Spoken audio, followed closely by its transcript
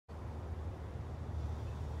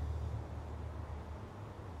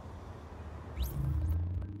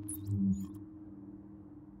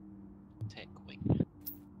Tech wing.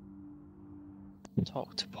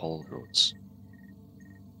 Talk to Paul Rhodes.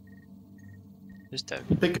 Who's down?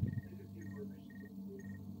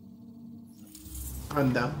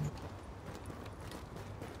 I'm down.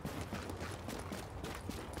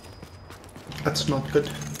 That's not good.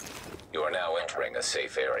 You are now entering a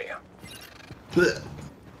safe area. Blech.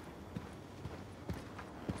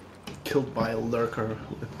 Killed by a lurker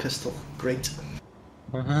with a pistol. Great.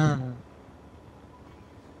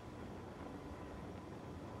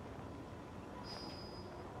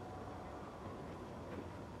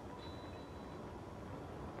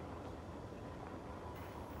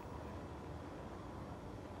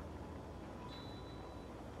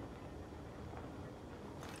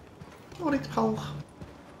 Alright, pal.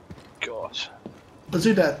 God. Let's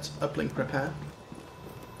do that uplink prepare.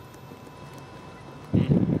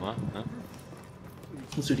 What? Huh?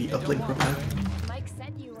 Let's do the uplink prepare. Mike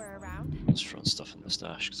said you were around. I'm just throwing stuff in the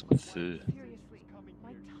stash because I'm full.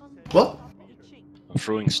 What? I'm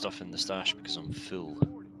throwing stuff in the stash because I'm full.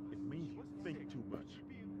 Never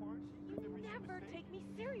take me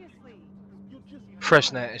seriously.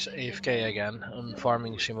 Fresnet is AFK again on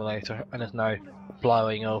Farming Simulator and is now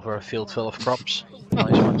ploughing over a field full of crops.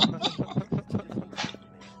 Nice one.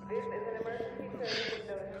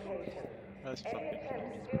 That's fucking funny.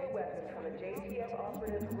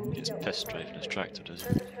 He gets pissed driving his tractor, does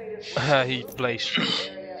he? He plays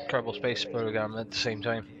Kerbal Space Program at the same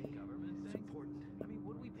time.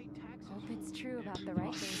 Hope it's true about the Oh,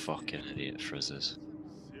 right things. fucking idiot frizzes.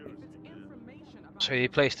 So he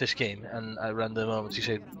plays this game and at random moments he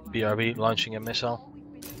said BRB launching a missile.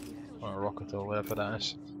 Or a rocket or whatever that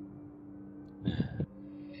is.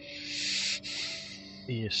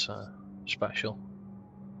 He is special.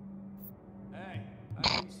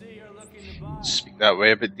 Speak that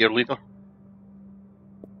way a bit, dear leader.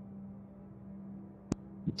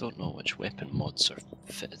 Don't know which weapon mods are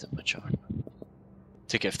fitted and which aren't.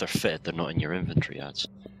 Take it if they're fitted, they're not in your inventory ads.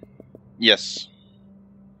 Yes.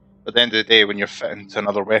 But at the end of the day, when you're fitting to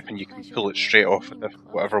another weapon, you can pull it straight off of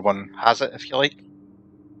whatever one has it, if you like.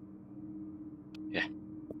 Yeah.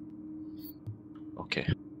 Okay.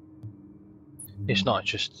 It's not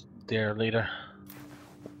just their leader.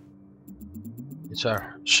 It's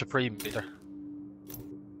our supreme leader.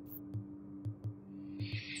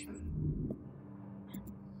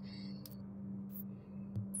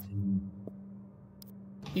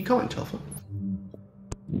 You going, Telfa?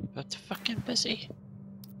 But fucking busy.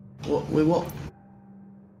 What? With what?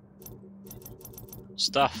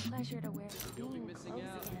 Stuff. Pleasure to wear clean clothes again.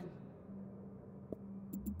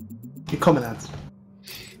 You coming, lads?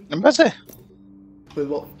 I'm busy. With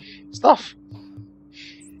what? Stuff.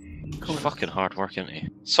 Coming. Fucking hard work, isn't he?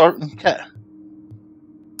 Sorting kit.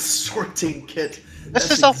 Sorting kit. This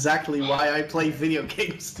That's is a exactly why I play video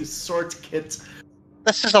games, to sort kit.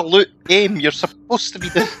 this is a loot game. You're supposed to be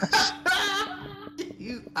doing this.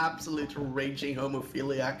 You absolute raging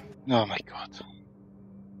homophiliac. Oh my god.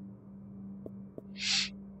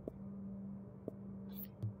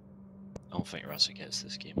 I don't think Razzie gets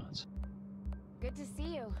this game ads. Good to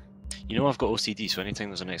see you. You know I've got OCD, so anytime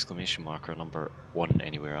there's an exclamation mark or a number 1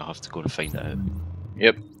 anywhere, I have to go and find it out.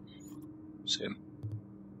 Yep. Same.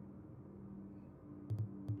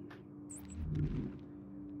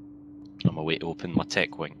 I'm away to open my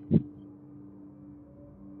tech wing.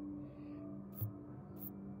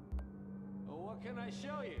 Well, what can I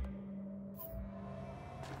show you?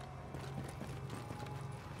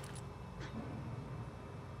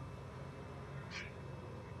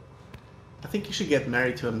 I think you should get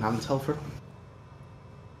married to a man, Telfer.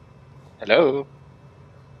 Hello.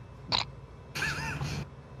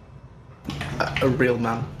 A real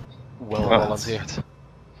man. Well Right. volunteered.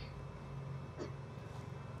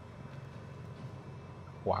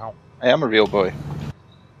 Wow. I am a real boy.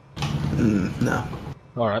 No.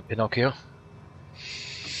 Alright, Pinocchio.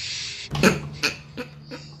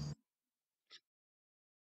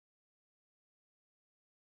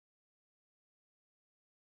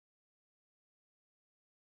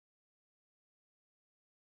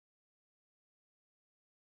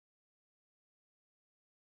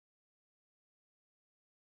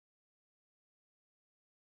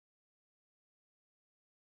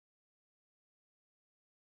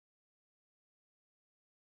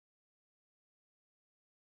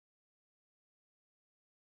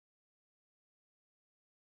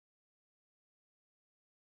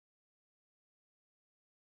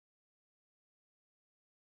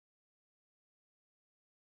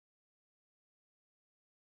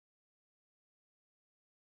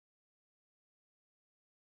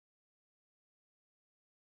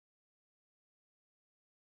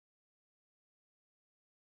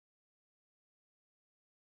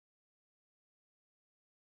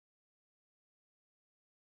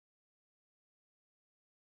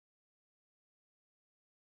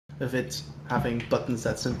 of it having buttons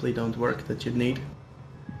that simply don't work that you'd need.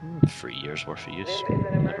 3 years worth of use.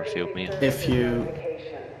 Never failed me. If you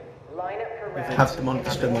have the money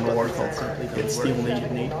to spend on a buttons that simply it's the only you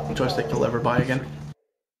need joystick you'll ever buy again.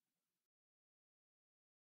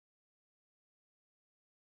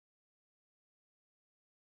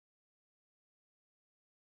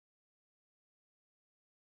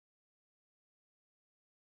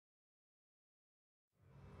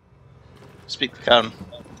 Speak to Karen.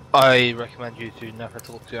 I recommend you to never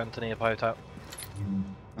talk to Anthony about that.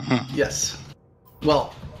 Yes.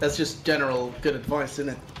 Well, that's just general good advice, isn't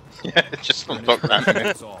it? Yeah, just don't talk to Anthony.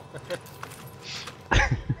 That's all.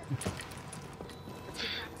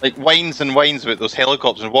 Like, whines and whines about those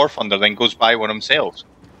helicopters in War Thunder, then goes buy one himself.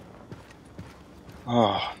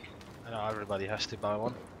 Oh. I know everybody has to buy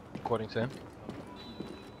one, according to him.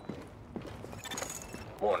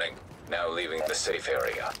 Warning. Now leaving the safe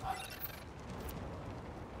area.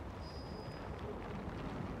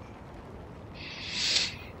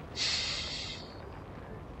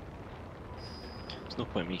 There's no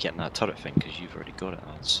point in me getting that turret thing because you've already got it,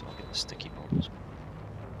 so I'll get the sticky bombs.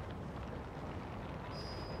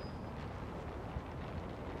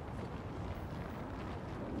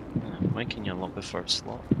 When can you unlock the third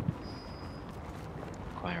slot?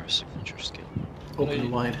 Acquire a signature skill. Open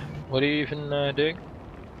wide. What are you even doing?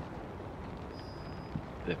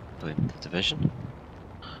 Playing the Division.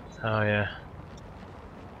 Oh yeah.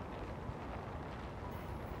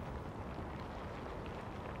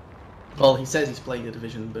 Well, he says he's playing the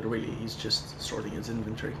Division, but really he's just sorting his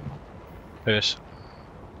inventory. Yes.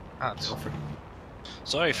 That's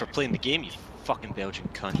Sorry for playing the game, you fucking Belgian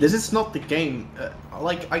cunt. This is not the game.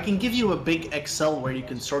 Like, I can give you a big Excel where you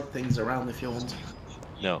can sort things around if you want.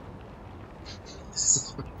 No.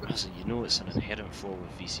 Also, you know it's an inherent flaw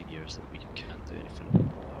with VC viewers that we can't do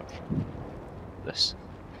anything apart from this.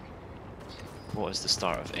 What is the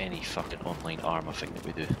start of any fucking online Arma thing that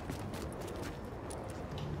we do?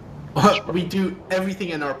 We do everything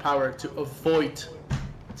in our power to avoid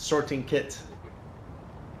sorting kit.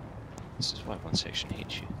 This is why one section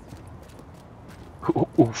hates you.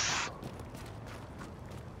 oof.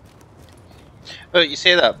 Well, you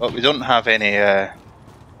say that, but we don't have any,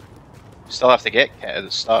 we still have to get kit at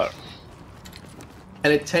the start.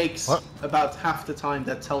 And it takes What? about half the time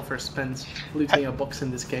that Telfer spends looting a box in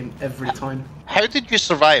this game every time. How did you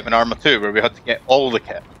survive in Arma 2 where we had to get all the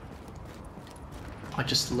kit? I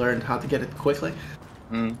just learned how to get it quickly.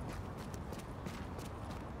 Hmm.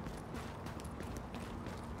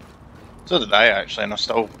 So did I actually, and I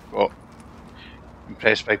still got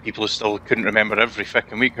impressed by people who still couldn't remember every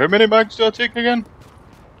frickin' week. How many mags do I take again?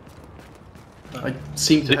 I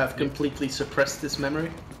seem to have completely suppressed this memory.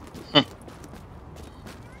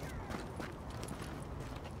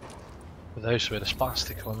 Those were the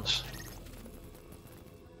plastic ones.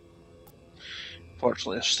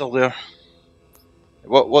 Fortunately, they're still there.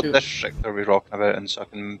 What Dude. district are we rocking about in so I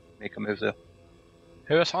can make a move there?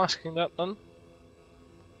 Who was asking that then?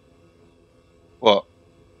 What?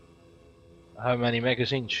 How many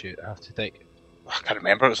magazines you have to take? I can't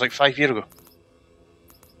remember, it was like 5 years ago.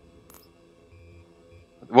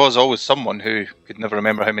 There was always someone who could never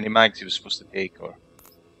remember how many mags he was supposed to take, or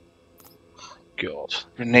God.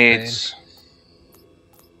 grenades.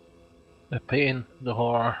 The pain, the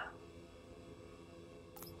horror.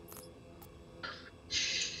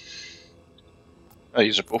 Oh,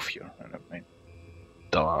 these are both here. Oh, never mind.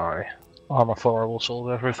 Die. Armor 4 will solve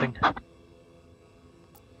everything.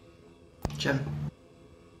 Jen.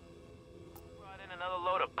 Brought in another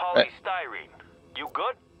load of polystyrene. You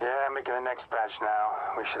good? Yeah, making the next batch now.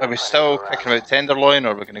 We should Are we still kicking about Tenderloin,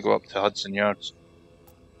 or are we going to go up to Hudson Yards?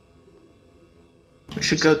 We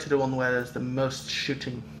should go to the one where there's the most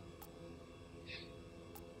shooting.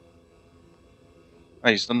 Oh,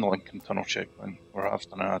 he's done the Lincoln Tunnel checkpoint, or have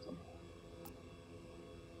done it, I don't know.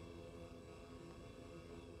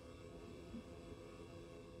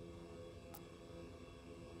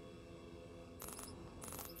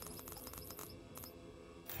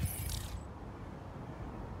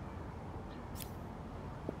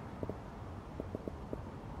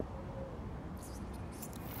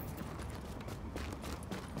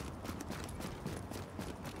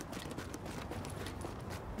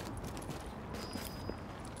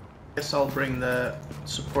 Guess I'll bring the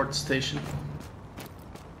support station.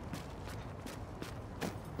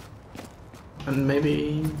 And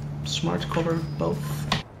maybe smart cover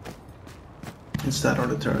both. Instead or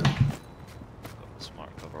the turret. Got the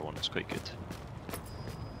smart cover one, it's quite good.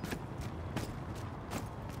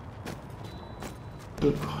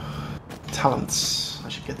 Ooh. Talents. I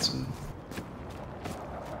should get some.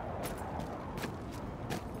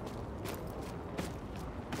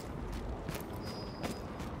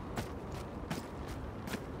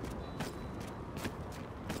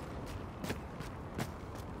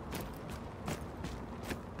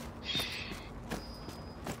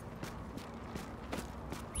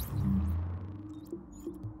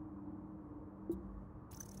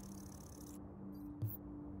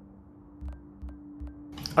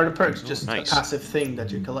 Are the perks just nice. a passive thing that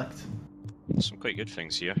you collect? Some quite good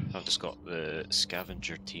things here. I've just got the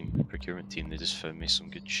scavenger team, procurement team. They just found me some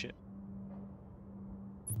good shit.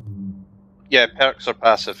 Yeah, perks are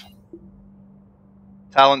passive.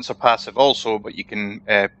 Talents are passive also, but you can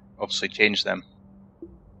obviously change them.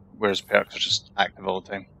 Whereas perks are just active all the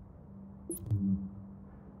time.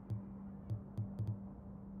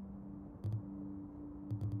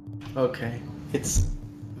 Okay, it's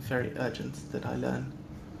very urgent that I learn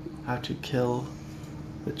how to kill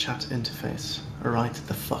the chat interface right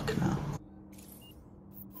the fuck now.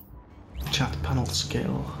 Chat panel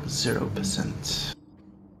scale 0%.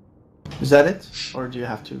 Is that it? Or do you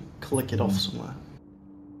have to click it off somewhere?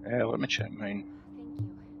 Let me check mine. Thank you.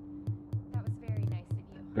 That was very nice of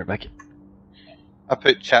you. Right back. I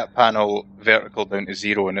put chat panel vertical down to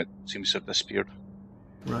 0 and it seems to have disappeared.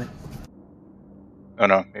 Right. Oh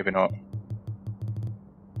no, maybe not.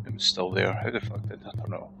 It was still there. How the fuck did that? I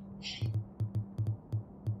don't know.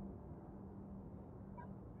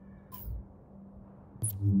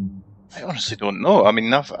 I honestly don't know. I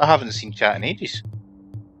mean, I haven't seen chat in ages.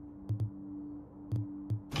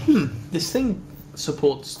 This thing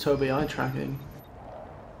supports Tobii eye tracking.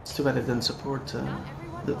 It's too bad it didn't support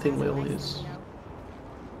the thing we all use.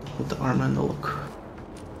 With the armor and the look.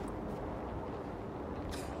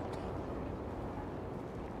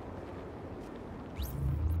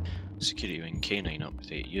 Security wing K9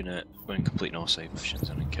 update unit. When completing all side missions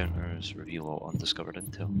and encounters, reveal all undiscovered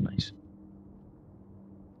intel. Nice.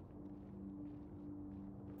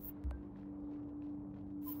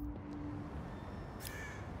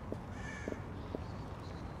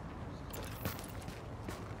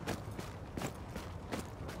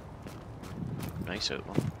 Nice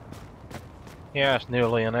outline. Yeah, it's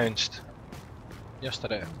newly announced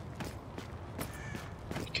yesterday.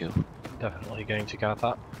 Cool. Definitely going to get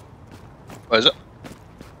that. What is it?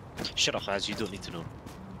 Shut up, Az, you don't need to know.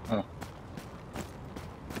 Oh.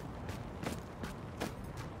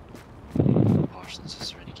 Parsons,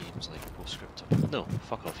 is there any games like Postscriptum? No,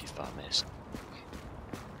 fuck off, you fat mess.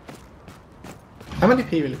 How many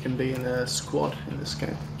people can be in a squad in this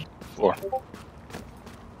game? 4.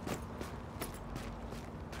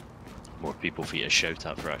 More people for you to shout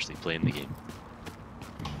at for actually playing the game.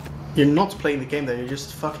 You're not playing the game though, you're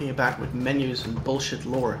just fucking about with menus and bullshit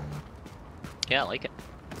lore. Yeah, I like it.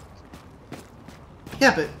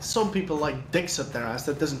 Yeah, but some people like dicks up their ass.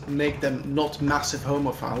 That doesn't make them not massive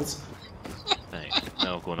homophiles. Right,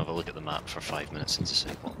 now I'll go and have a look at the map for 5 minutes and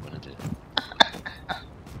decide what I'm going to do.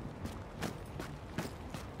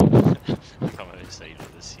 Come outside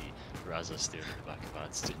of the sea, Raza staring at the back of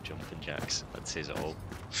ads to jumping jacks. That says it all.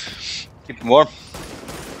 Keep them warm.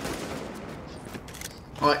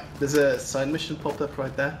 Alright, there's a side mission popped up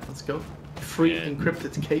right there. Let's go. Free Yeah.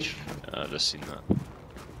 encrypted cache. I've just seen that.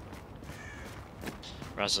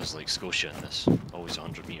 Raza's like Scotia in this, always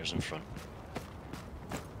 100 meters in front.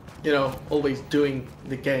 You know, always doing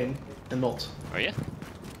the game and not. Are you?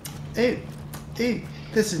 Oh,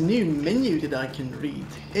 there's a new menu that I can read.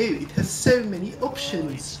 Oh, it has so many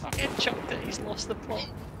options. Fucking chucked it, he's lost the plot.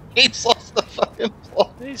 He's lost the fucking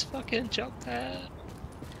plot. He's fucking chucked it.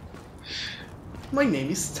 My name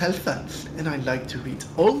is Telfa, and I like to read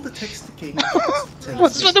all the text the game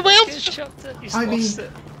What's tells with me. the He's Welsh? chucked it, he's I mean, lost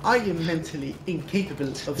it. I am mentally incapable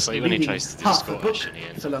of It's like when he reading tries to do half a book Scottish and he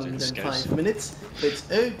ends for up longer doing than Scouse. 5 minutes, but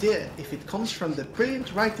oh dear, if it comes from the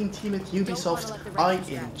brilliant writing team at Ubisoft, I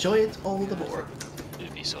enjoy it all the more.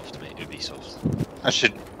 Ubisoft, mate, Ubisoft. I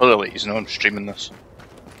should probably let you know I'm streaming this.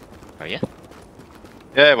 Are you?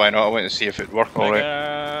 Yeah, why not? I went to see if it'd work alright.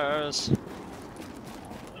 Beggars.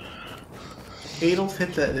 Adolf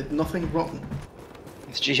Hitler did nothing wrong.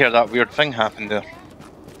 Did you hear that weird thing happen there?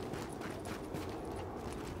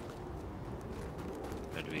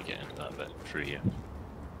 How do we get into that bit? Through here.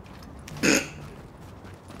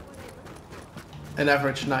 An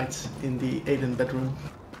average night in the Aiden bedroom.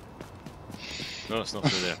 No, it's not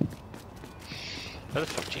through there. How the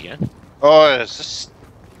fuck did you get in? Oh, is this...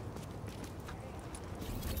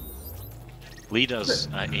 Lead us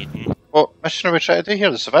at Aiden. What mission are we trying to do here?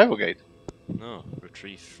 The survival guide? No,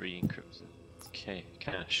 retrieve free encrypted. Okay,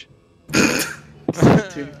 cache.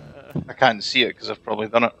 Dude, I can't see it because I've probably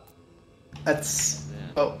done it. that's... Yeah.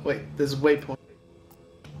 Oh, wait, there's a waypoint.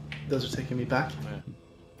 Those are taking me back. Where?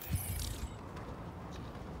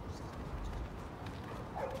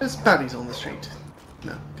 There's baddies on the street.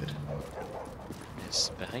 No, good. It's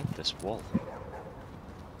behind this wall.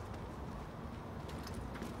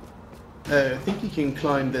 I think you can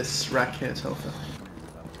climb this rack here, Telfa.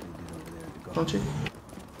 Can't you?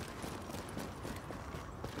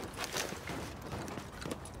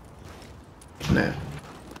 No.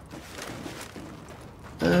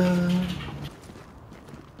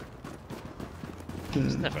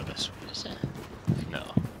 It's never this way, is it? No.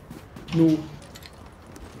 No.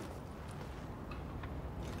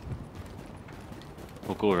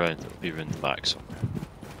 We'll go around, it'll be around the back somewhere.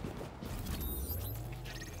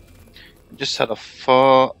 I just had a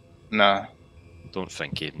thought. Nah. Don't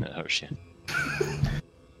think, Aiden, it hurts you.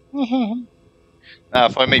 Nah, I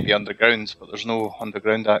thought it might be underground, but there's no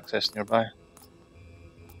underground access nearby.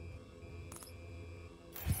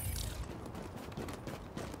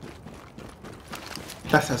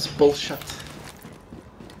 That is bullshit.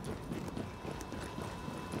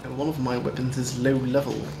 And one of my weapons is low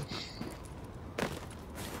level.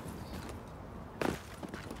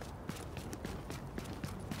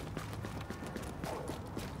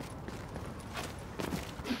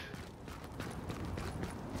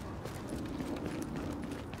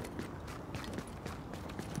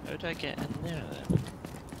 How do I get in there then?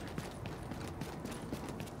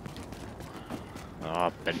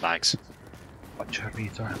 Ah, bin bags. Bunch of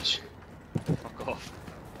retards. Fuck off.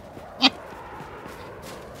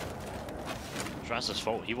 It's Raz's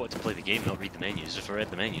fault. He wanted to play the game, not read the menus. If I read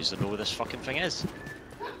the menus, I'd know where this fucking thing is.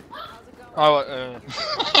 Oh,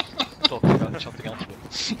 talking about something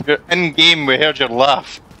else. You're in game, we heard your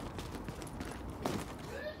laugh.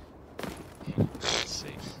 Let's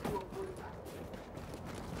see.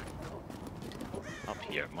 Up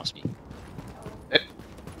here, it must be.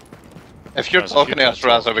 If you're Raz, talking to us,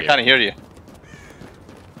 Raza, we can't hear you.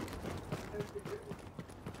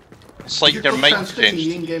 It's like your mic transmitting the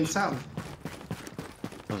changed. in-game sound.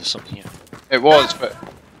 Oh, there's something here. It was, but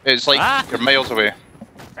it's like you're miles away.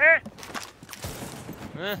 Eh.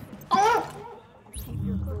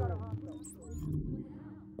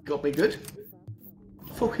 Got me good.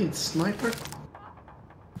 Fucking sniper.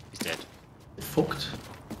 He's dead. Fucked.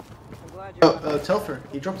 Oh, Telfer,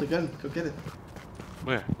 he dropped the gun. Go get it.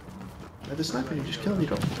 Where? The sniper you just killed, he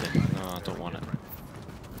dropped it. No, I don't want it.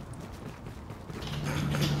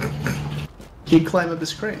 Can you climb up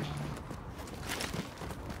this crane?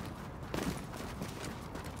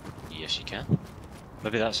 Yes, you can.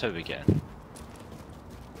 Maybe that's how we get in.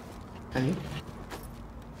 Can you?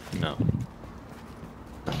 No.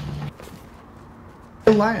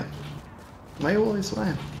 You're lying. Am I always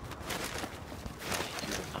lying?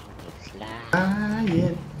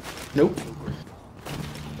 Lying. Nope.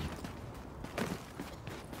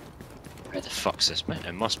 Where the fuck's this man?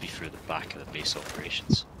 It must be through the back of the base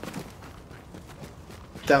operations.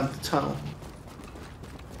 Down the tunnel.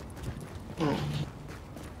 Oh.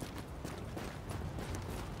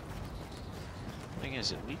 Thing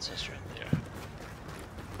is, it leads us right there.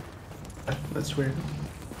 That's weird.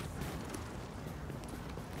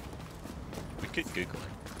 We could Google it.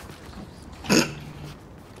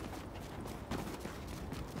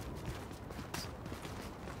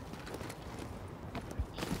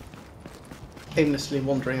 Aimlessly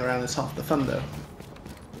wandering around is half the fun, though.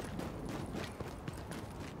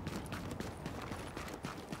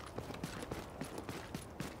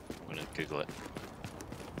 I'm gonna Google it.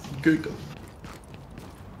 Google.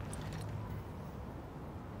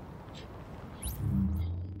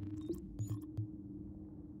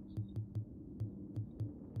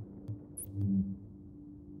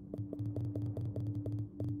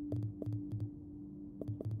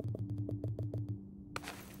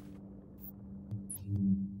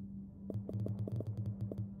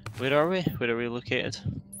 Where are we? Where are we located?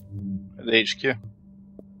 At the HQ.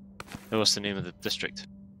 Oh, what's the name of the district?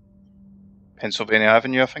 Pennsylvania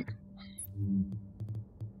Avenue, I think.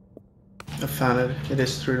 I found it. It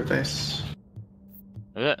is through the base.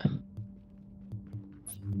 Is it?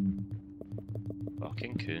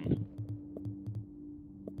 Fucking coon.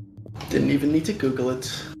 Didn't even need to Google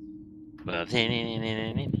it. Well, that's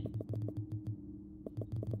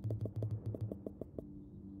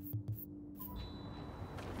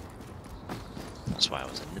why I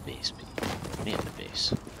was in the base, me in the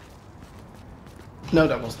base. No,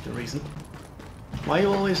 that wasn't the reason. Why are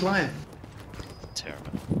you always lying?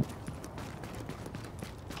 Terrible.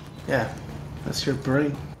 Yeah, that's your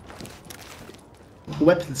brain.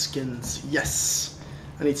 Weapon skins, yes.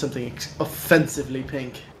 I need something offensively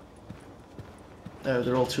pink. Oh,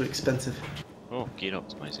 they're all too expensive. Oh, gear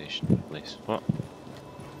optimization, please. What?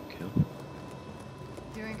 Cool.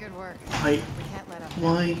 Doing good work. I... We can't let up.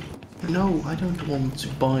 Why? No, I don't want to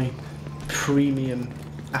buy premium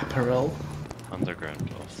apparel. Underground,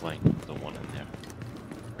 offline, the one in there.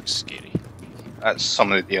 Looks scary. That's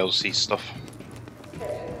some of the DLC stuff. A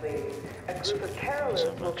group of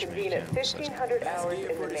carolers will convene at 1500 hours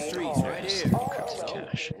in the main hall. Right here. Encrypted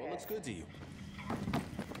cache. What looks good to you?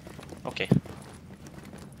 Okay.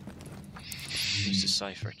 Use the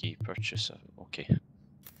cipher key, purchase. Okay.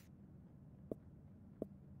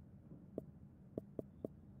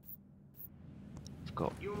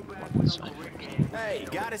 got one, so I think. Hey,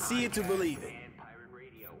 gotta see it to believe it.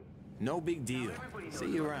 No big deal. See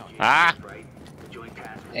you around. Ah!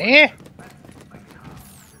 Eh?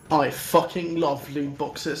 I fucking love loot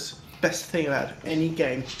boxes. Best thing about any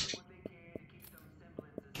game.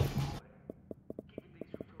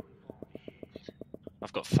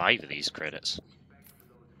 I've got 5 of these credits.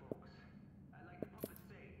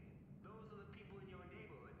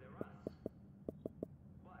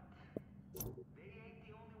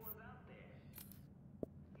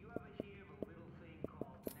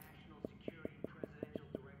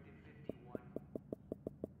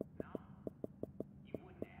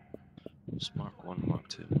 It's Mark 1, Mark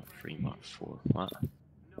 2, Mark 3, Mark 4. What?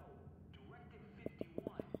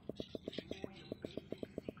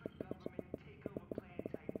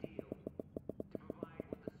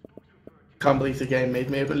 Can't believe the game made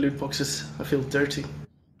me about loot boxes. I feel dirty.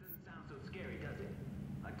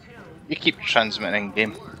 You keep transmitting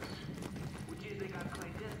game.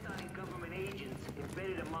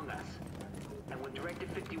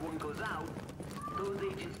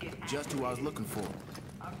 Just who I was looking for.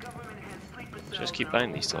 Just keep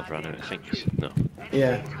buying these till I've run out of things. No.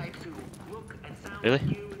 Yeah.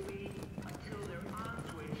 Really?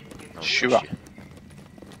 I'll Sure. push you.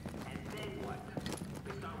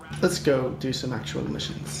 Let's go do some actual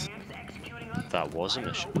missions. That was a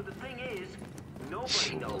mission.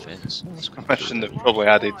 Defense. Oh, that's A quite mission they've probably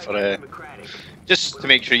added for just to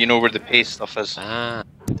make sure you know where the pay stuff is. Ah,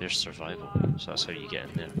 there's survival. So that's how you get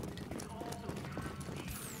in there.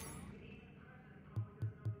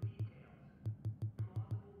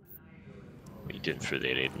 What are you doing through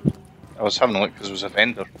there, Aiden? I was having a look because there was a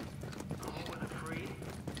vendor.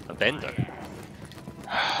 A bender?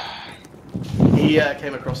 He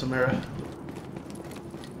came across a mirror.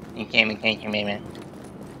 He came and came in.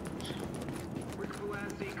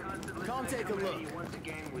 Come take a look.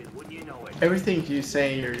 Everything you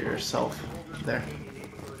say you're yourself there.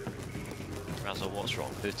 Razzle, what's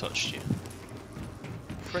wrong? Who touched you?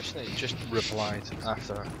 Freshnet just replied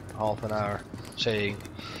after half an hour saying,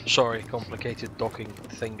 sorry, complicated docking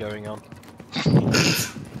thing going on.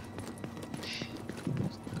 Just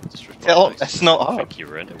reply Tell him back. it's not I hard. think you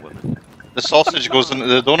were into women. The sausage goes into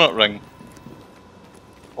the donut ring.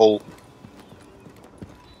 Hole.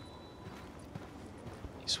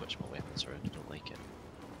 You switch my weapons around, I don't like it.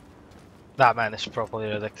 That man is properly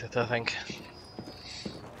addicted, I think.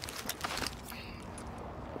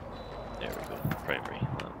 There we go. Primary.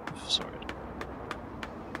 Sorry.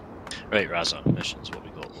 Right, Razza, missions, what we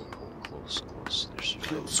got? Local, close. There's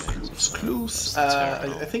Close.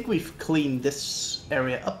 Terminal. I think we've cleaned this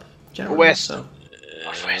area up generally. West. So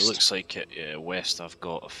It looks like it, yeah, west I've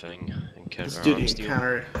got a thing. let's Encounter do the arms deal.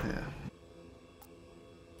 encounter. Yeah.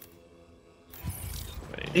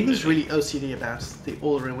 Right, Aiden's really OCD about the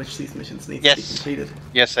order in which these missions need to be Yes. completed.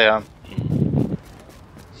 Yes, I am.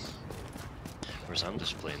 Whereas I'm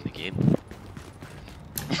just playing the game.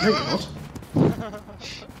 No, you're not.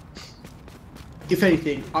 If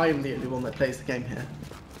anything, I am the only one that plays the game here.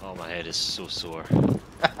 Oh, my head is so sore.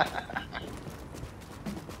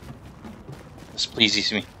 This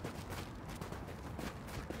pleases me.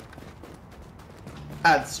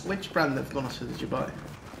 Ads, which brand of monitor did you buy?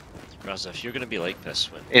 Razza, if you're going to be like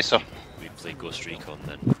this when Acer. we play Ghost Recon,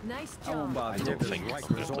 then Nice I won't job. bother. I don't think I'm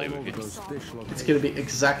going to play with you. It's going to be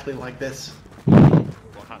exactly like this.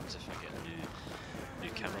 What happens if I get a new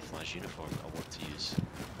camouflage uniform that I want to use?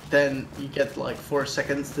 Then you get like 4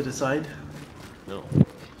 seconds to decide. No.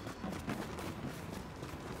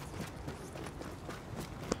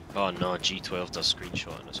 Oh no, G12 does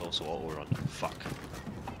screenshot and it's also auto run. Fuck.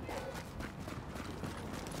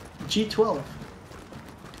 G12.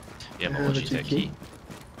 Yeah, my Yeah, Logitech the key. key.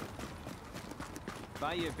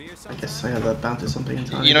 Buy you a beer I sometime? guess I have that bound to something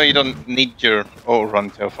entirely. You know you don't need your auto run,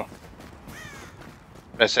 Telfer.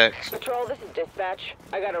 Press X. Patrol, this is dispatch.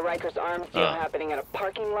 I got a Rikers arms deal Ah. happening at a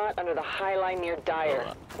parking lot under the High Line near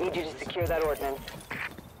Dyer. Need you to secure that ordnance.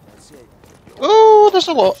 Oh, there's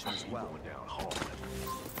a lot.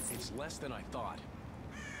 It's less than I thought.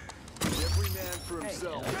 Every man for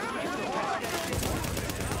himself.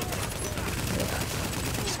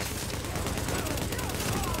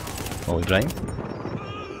 Are we trying?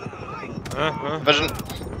 Vision.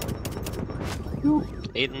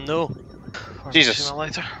 Aiden, no. Jesus.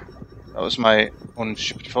 Simulator. That was my own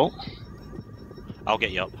stupid fault. I'll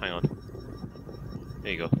get you up, hang on.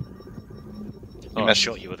 There you go. Oh, I missed.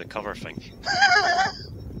 shot you with a cover thing.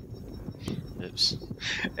 Oops.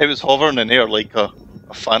 It was hovering in air like a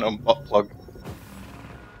phantom butt plug.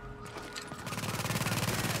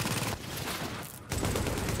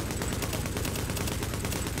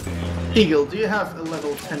 Eagle, do you have a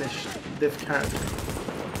level 10ish div character?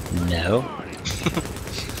 No.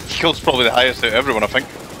 Eagle's probably the highest out of everyone, I think.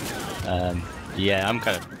 Yeah, I'm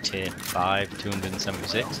kind of tier 5,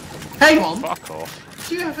 276. Hang on! Fuck off.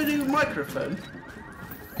 Do you have a new microphone?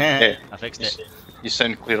 Yeah. I fixed it. You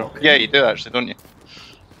sound clearer. Yeah, you do actually, don't you?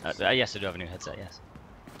 Yes, I do have a new headset, yes.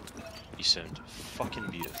 You sound fucking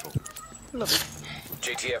beautiful.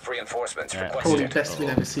 GTF reinforcements Probably requested. best we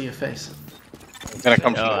never see your face. Gonna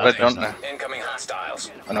come from the bridge, aren't they? Incoming hostiles.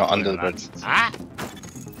 I know, under the bridge. Ah!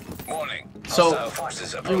 Warning. So, Hostile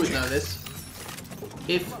forces you would approaching. know this.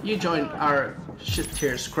 If you join our shit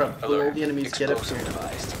tier scrub, will all the enemies get up Explosive here?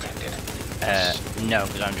 device detected. No,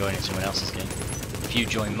 because I'm joining someone else's game. If you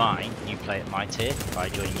join mine, you play at my tier. If I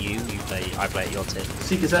join you, I play at your tier.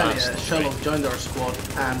 See, because earlier, Sherlock joined our squad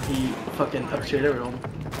and he fucking up-tiered everyone.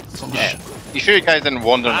 Somehow. You sure you guys didn't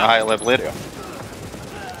wander in a high level area?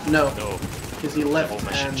 No, No. because he left whole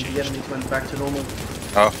mission and changed. the enemies went back to normal.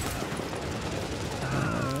 Oh.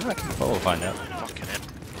 Well, we'll find out. Fucking hell.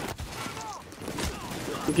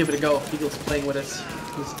 We'll give it a go. Eagle's playing with us.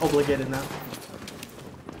 He's obligated now.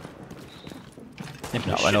 If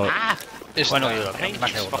not, I know. Isn't Why there, not? Mind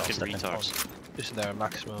these fucking retards. isn't there a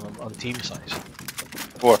maximum on team size?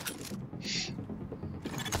 4.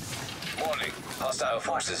 Warning. Hostile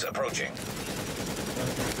forces approaching.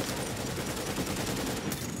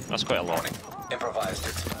 That's quite a lot. Warning. Improvised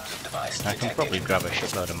explosive device I can detected. probably grab a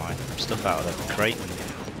shitload of my stuff out of the crate and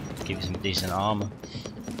give you some decent armor.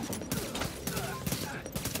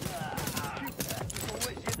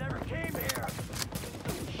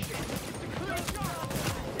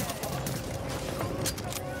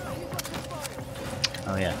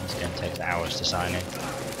 Oh yeah, it's going to take hours to sign in.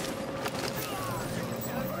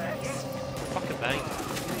 Fucking bang.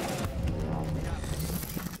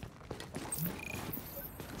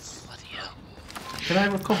 Bloody hell. Can I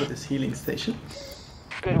recover this healing station?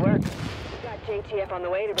 Good work. We've got JTF on the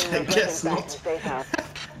way to bring I those guess weapons back not. to safe house.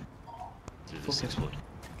 Did this explode?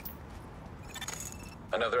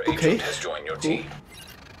 Another Okay. agent has joined your team.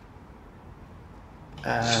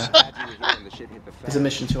 There's a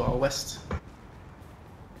mission to our west.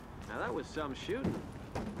 Now that was some shooting.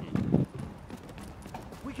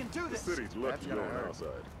 We can do this. City's lucky you're on our side.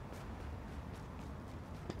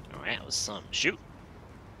 Oh, that was some shoot.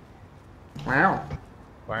 Wow.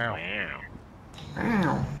 Wow. Wow.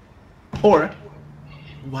 Wow. Or,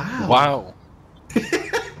 wow. Wow.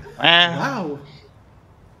 Wow.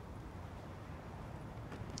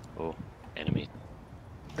 Oh, enemy.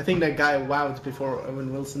 I think that guy wowed before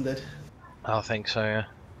Owen Wilson did. I think so, yeah.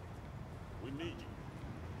 We need you.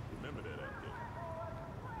 Remember that out there.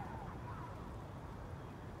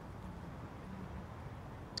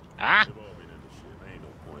 Ah! They've all been in this shit. Ain't no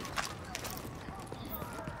point.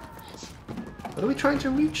 What are we trying to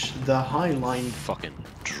reach? The High Line. Fucking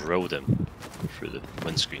drilled him through the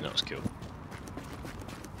windscreen. That was cool.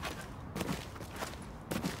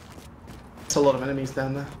 It's a lot of enemies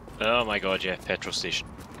down there. Oh my god, yeah, petrol station.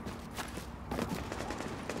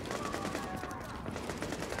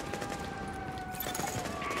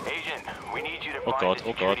 Agent, we need you to Oh find god, the oh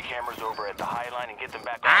god. security cameras over at the High Line and get them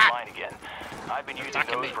back Ah! online again. I've been using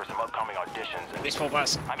Attacking those me. for some upcoming auditions. And, Baseball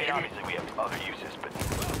bats. I mean, obviously we have other uses, but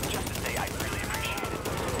just to say I really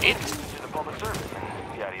appreciate it. To the public service.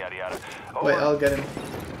 Yada yada yada. Wait, Over. I'll get him.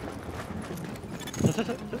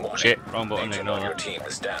 Warning. Shit, wrong button, Agent ignore on your that. team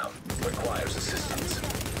is down. Requires assistance.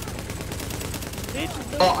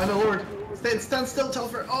 Oh, I'm a lord. Stand still,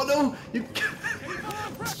 Telfer. Oh no! You.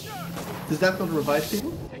 Does that not revive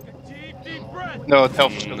people? No,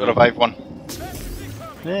 Telfer's got the revive one.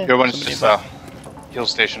 Yeah, Your one's somebody just a heal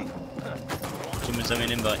station. Someone sent me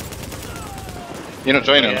an invite. You're not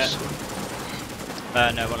joining Yeah. us.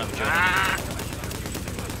 No, one of them joined.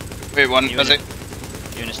 Wait, one, You is in it?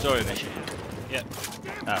 You in a story mission? Yeah.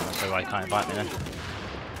 Oh, so I can't invite me then.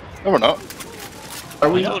 No, we're not. Are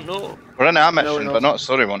we? I don't know. We're in our we're mission, not. but not a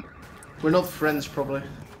story one. We're not friends, probably.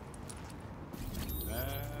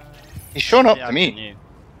 He's showing up Yeah, to I've me. seen you.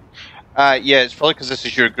 Yeah, it's probably because this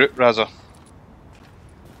is your group, Raza.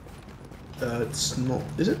 It's not.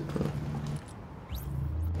 Is it?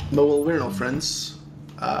 No, well, we're not friends.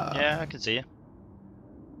 Yeah, I can see you.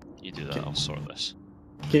 You do that, I'll sort this.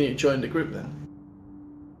 Can you join the group then?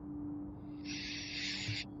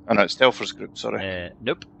 Oh no, it's Telfer's group, sorry.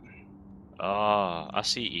 Nope. Ah, I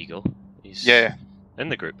see Eagle. He's Yeah, in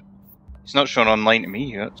the group. it's not shown online to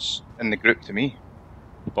me, it's in the group to me.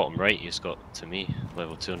 Bottom right, he's got to me,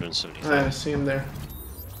 level 275. I see him there.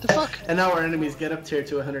 The fuck? And now our enemies get up tier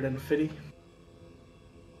to 150.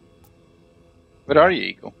 Where are you,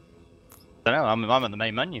 Eagle? I don't know, I'm on the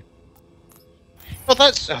main menu. Well,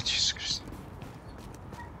 that's... Oh, Jesus Christ.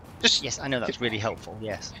 Just... Yes, I know that's really helpful,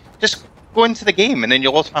 yes. Just go into the game and then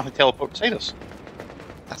you'll automatically teleport beside us.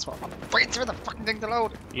 That's what I'm waiting for the fucking thing to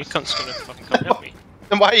load. You cunt's gonna fucking come help me.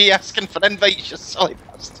 Then why are you asking for invites, you silly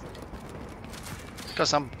bastard?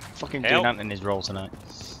 Because I'm fucking Help. doing that in his role tonight.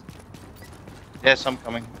 Yes, I'm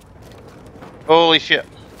coming. Holy shit.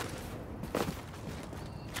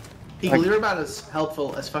 Eagle, you're about as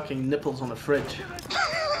helpful as fucking nipples on a fridge.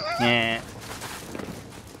 Yeah.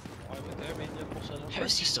 How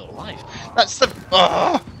is he still alive? That's the...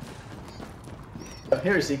 Oh.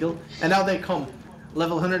 Here's Eagle, and now they come.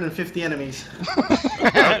 Level 150 enemies.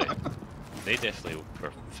 They definitely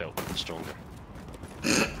felt stronger.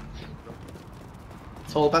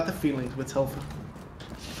 It's all about the feelings with Telfa.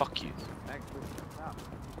 Fuck you.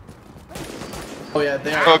 Oh yeah,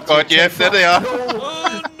 they are. Oh god, yeah, there they are.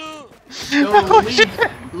 No,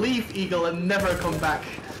 leave Eagle and never come back.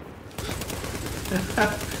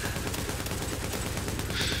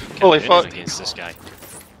 Holy fuck. Against this guy.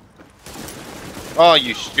 Oh,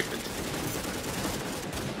 you stupid.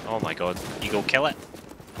 Oh my god. Eagle, kill it.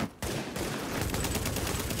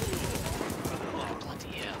 Bloody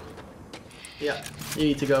hell. Yeah, you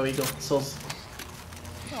need to go, Eagle. Souls.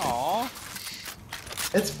 Aww.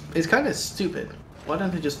 It's kind of stupid. Why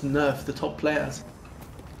don't they just nerf the top players?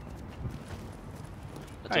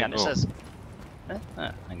 Hang on, it says...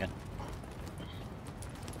 hang on.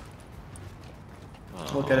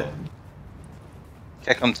 I'll get it.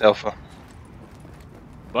 Kick him, Telfa.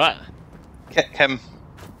 What? Kick him.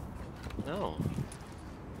 No.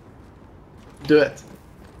 Do it.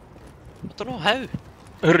 I don't know how.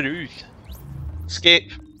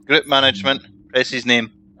 Escape. Group management. Press his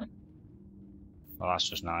name. Oh, that's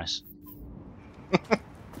just nice.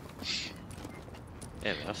 Yeah, we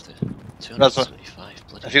have to. That's what, 275,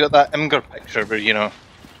 bloody have you got that Imgur picture where, you know,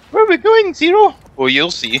 where are we going, Zero? Oh,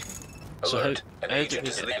 you'll see. So how Alert. An do we agent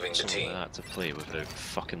is get leaving the something team. like that to play without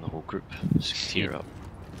fucking the whole group? Just tear up.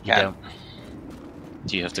 You don't.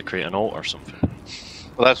 Do you have to create an alt or something?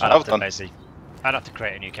 Well, that's what I'd I've have to done. basically... I'd have to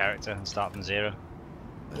create a new character and start from zero.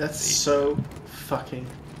 That's so fucking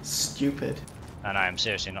stupid. And I am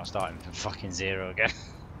seriously not starting from fucking zero again.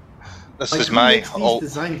 This Like, is who my makes these alt.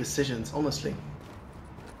 design decisions, honestly.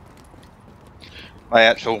 My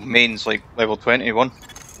actual main's like level 21.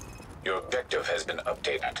 Your objective has been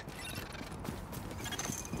updated.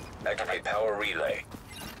 Activate power relay.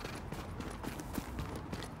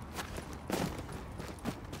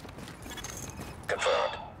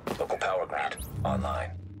 Confirmed. Local power grid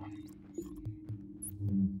online.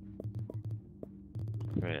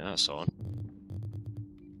 Right, that's on.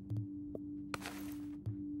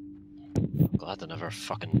 Glad I never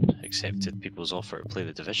fucking accepted people's offer to play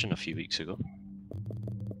the Division a few weeks ago.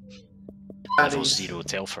 Level 0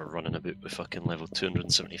 Telfer running about with fucking level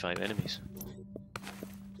 275 enemies.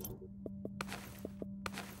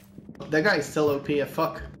 That guy's still OP as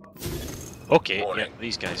fuck. Okay, Warning. yeah,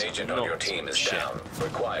 these guys Agent are on not your team is shit. down.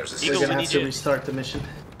 Requires We're Eagle, assistance. gonna we have need to you. restart the mission.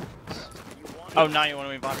 Oh, now you want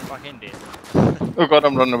to invite me back in, dude? Oh god,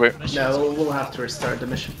 I'm running away. No, we'll have to restart the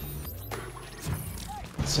mission.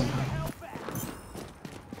 Somehow.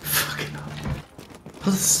 Fucking hell. What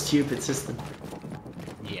a stupid system.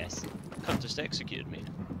 Yes. Cunt just executed me.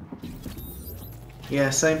 Yeah,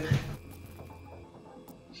 same.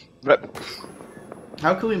 Rip.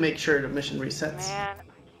 How can we make sure the mission resets? Man,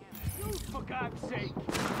 For God's sake.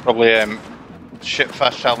 Probably shit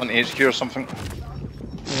fast traveling to HQ or something.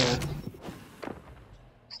 Yeah.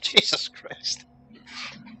 Jesus Christ.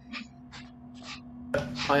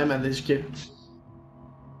 I am at HQ.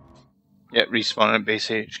 Yeah, respawn at base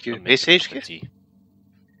HQ. I'm Base making a cup HQ? of tea.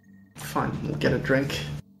 Fine, we'll get a drink.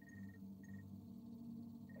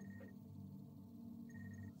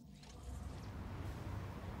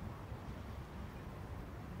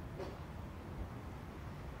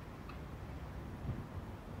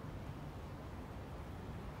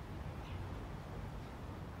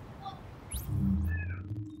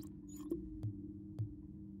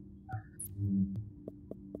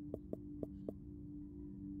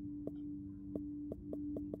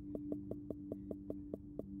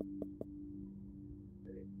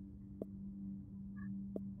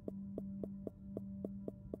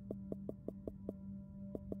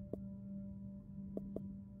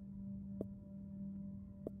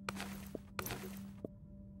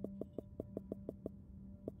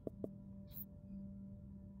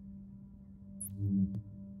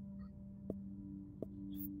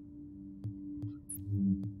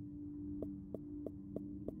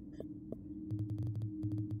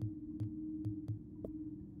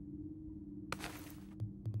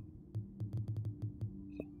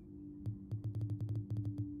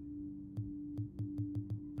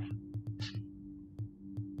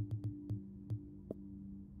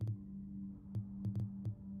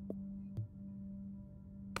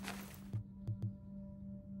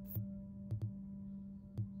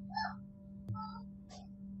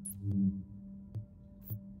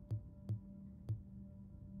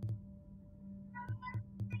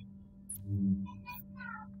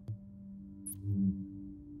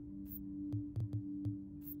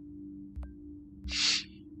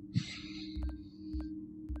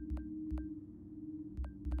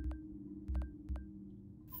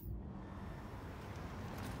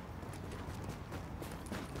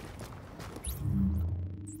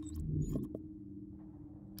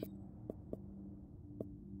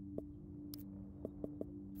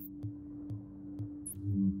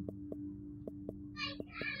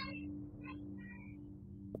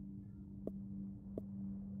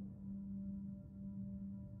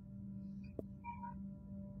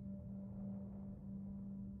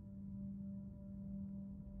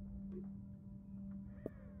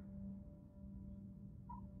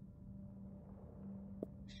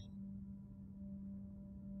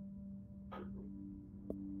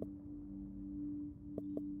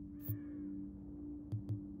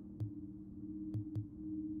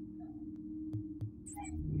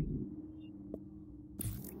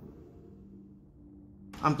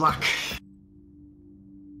 I'm black.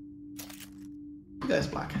 You guys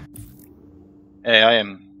black. Hey, I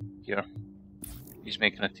am here. He's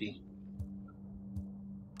making a tea.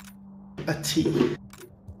 A tea.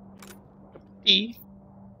 Tea?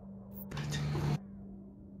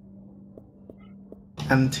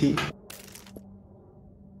 And tea.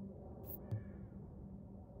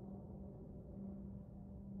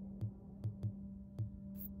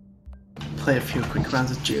 Play a few quick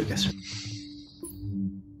rounds of GeoGuessr.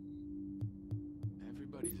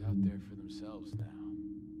 Everybody's out there for themselves now.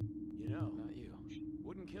 You know, not you.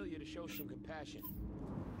 Wouldn't kill you to show some compassion.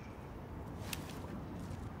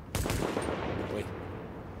 Wait,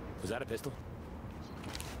 was that a pistol?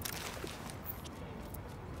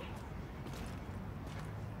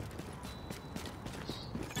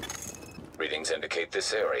 Readings indicate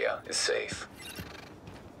this area is safe.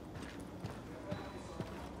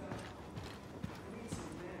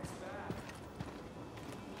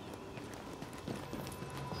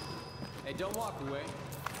 Hey, don't walk away.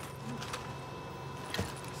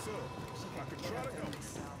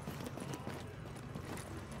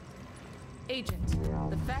 Agent,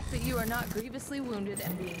 the fact that you are not grievously wounded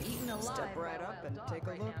and being eaten alive Step right by a up wild and dog take a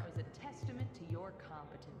right look. now is a testament to your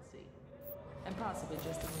competency. And possibly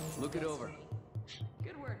just a means of Look it over. destiny.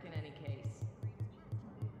 Good work in any case.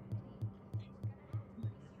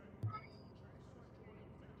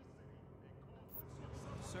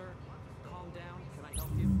 Sir, calm down. Can I help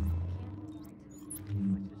you?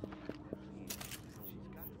 She's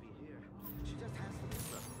got to be here. She just has to be.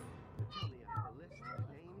 Tell me a list,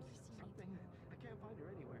 names, something. I can't find her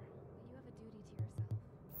anywhere. You have a duty to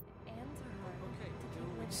yourself and to her. Okay,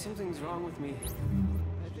 something's wrong with me.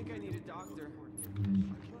 I think I need a doctor.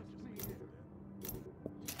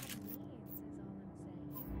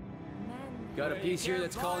 Got a piece here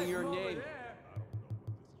that's calling your name.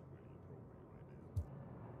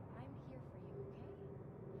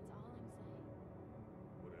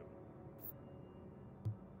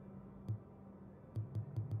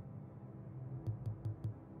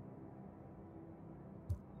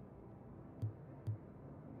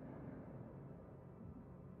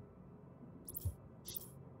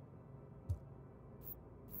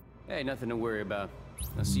 Hey, nothing to worry about.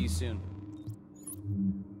 I'll see you soon.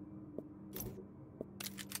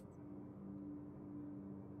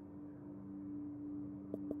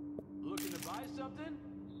 Looking to buy something?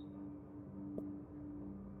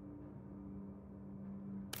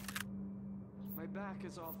 My back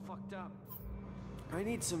is all fucked up. I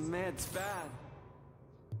need some meds bad.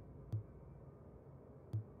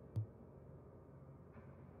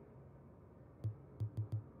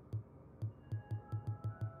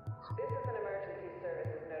 This is an emergency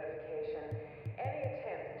services notification. Any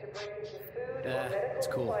attempt to break into food or medical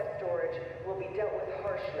supply storage will be dealt with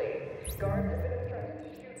harshly. Guards have been instructed to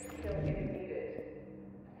shoot to kill if needed.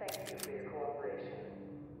 Thank you for your cooperation.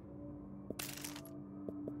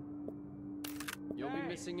 You'll be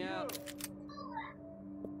missing out.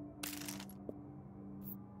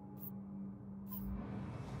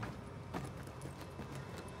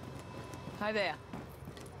 Hi there.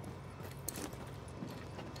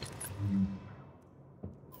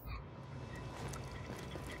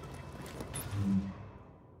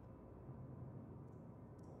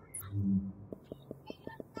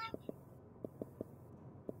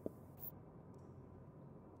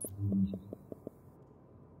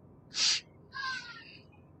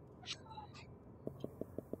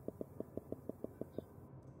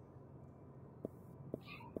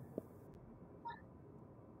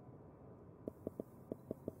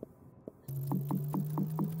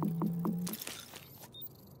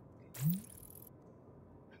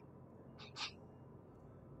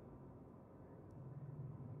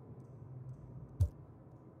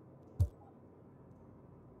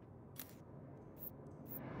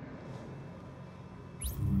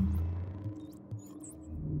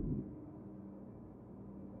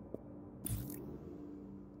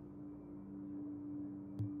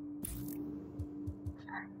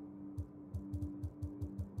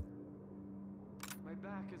 My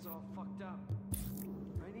back is all fucked up.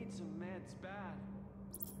 I need some meds bad.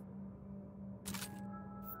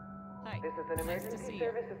 This is an emergency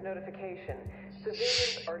services notification.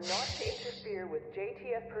 Civilians are not to interfere with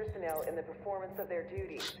JTF personnel in the performance of their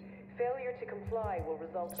duties. Failure to comply will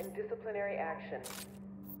result in disciplinary action.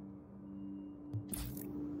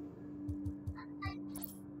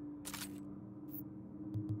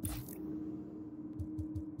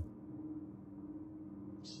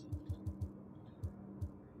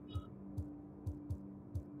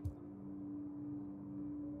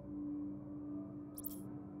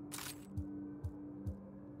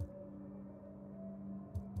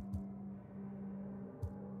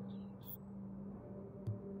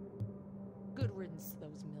 Good riddance to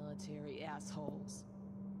those military assholes.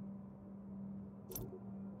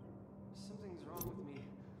 Something's wrong with me.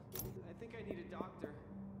 I think I need a doctor.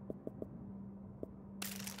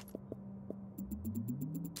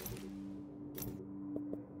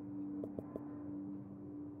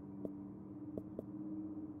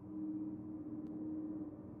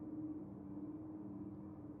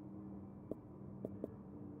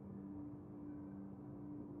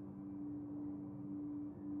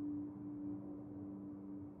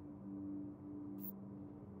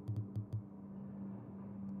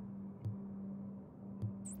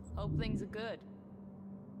 Hope things are good.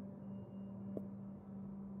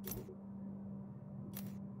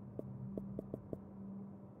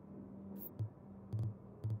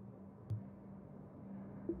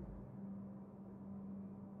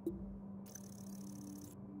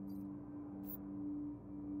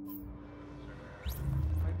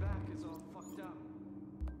 My back is all fucked up.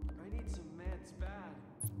 I need some meds bad.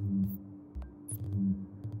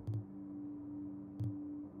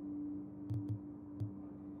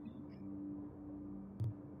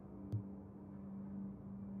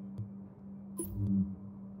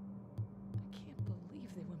 I can't believe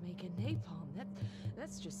they were making napalm.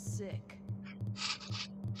 That's just sick.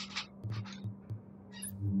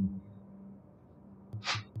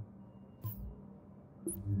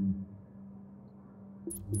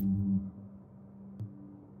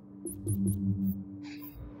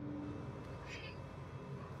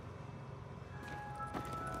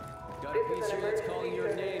 Got a piece here that's calling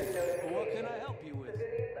your name. What can I help you with?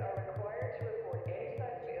 Civilians are required to report any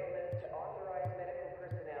signs of illness to authorized medical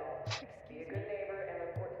personnel. Be a good neighbor and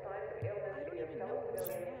report signs of illness to your fellow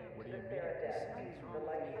civilians to the Sarah desk. The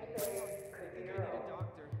life you save could be your own.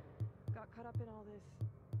 Doctor. Got caught up in all this.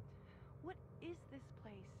 What is this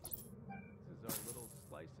place? This is our little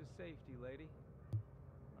slice of safety, lady.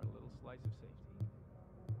 Our little slice of safety.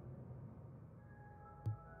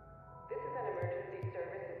 This is an emergency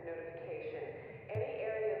services notification. Any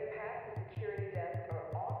areas past the security desk are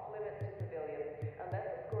off limits to civilians unless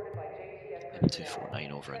escorted by JTF personnel.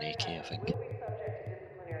 M249 over an AK, I think. Will be subject to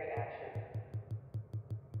disciplinary action.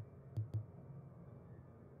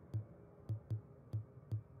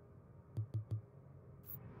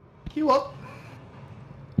 You what?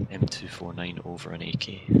 M249 over an AK.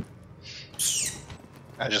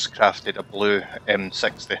 I just crafted a blue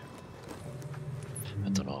M60. I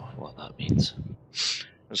don't know what that means.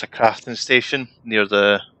 There's a crafting station near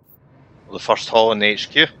the first hall in the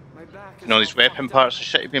HQ. You know these weapon parts and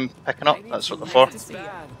shit you've been picking up? That's what they're for.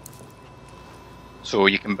 So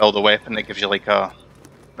you can build a weapon that gives you like a...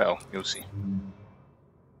 well, you'll see.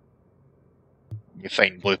 You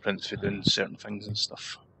find blueprints for doing certain things and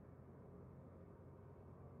stuff.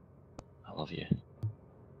 I love you.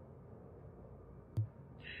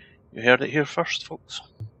 You heard it here first, folks.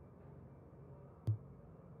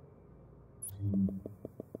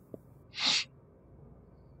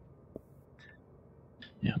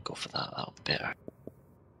 Yeah, go for that, that'll be better.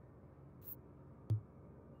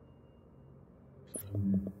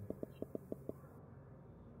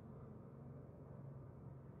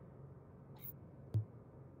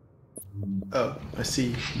 Oh, I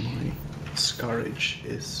see my Scarage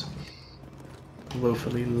is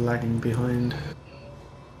woefully lagging behind.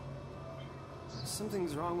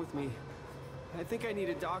 Something's wrong with me. I think I need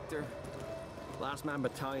a doctor. Last Man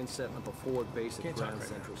Battalion setting up a forward base at Grand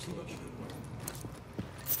Central Station.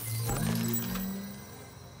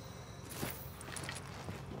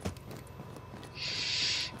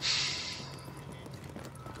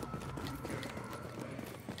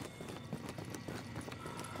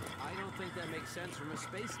 I don't think that makes sense from a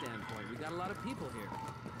space standpoint. We got a lot of people here.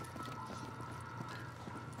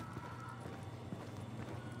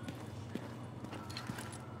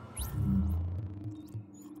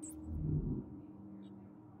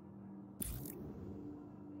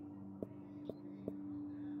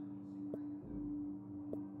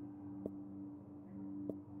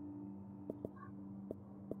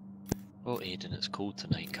 Oh, Aiden, it's cold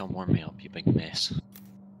tonight. Come warm me up, you big mess.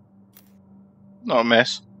 Not a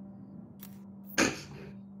mess.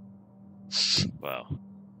 Wow.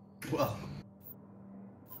 Well.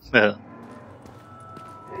 Yeah.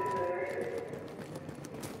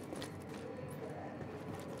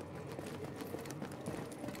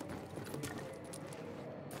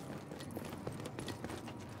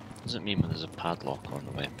 What does it mean when there's a padlock on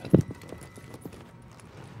the weapon?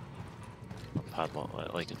 A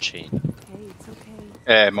padlock like a chain. Hey, it's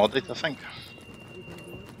okay. Modded, I think.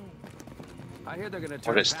 I hear they're gonna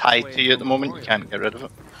turn Or it's tied to you at the moment, you can't get rid of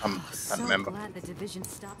it. I can't remember. Glad the division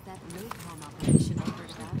stopped that napalm operation over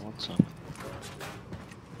that. What's up?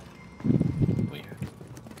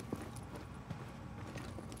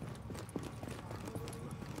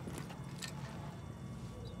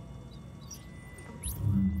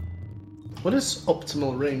 What does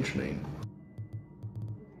optimal range mean?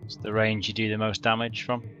 It's the range you do the most damage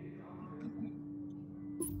from.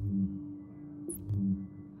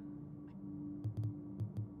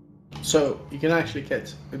 So you can actually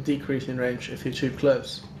get a decrease in range if you're too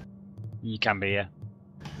close. You can be, yeah.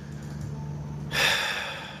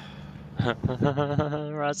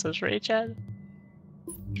 Raz's raging.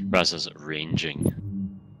 Raz's ranging.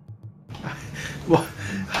 What?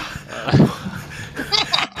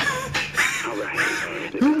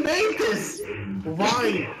 Who made this?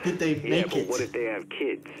 Why did they make it? What if they have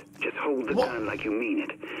kids? Just hold the gun like you mean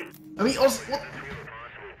it. I mean, also, what?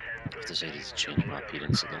 I've decided to change my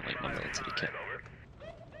appearance. I don't like my military kit.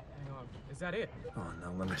 Is that it? Oh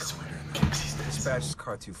no, let me swear. Dispatch is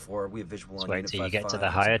car 2-4. We have visual Just on wait till you Unified get to 5. the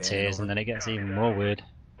higher tiers and then it gets even more weird.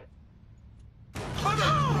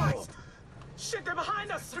 Oh! Shit, they're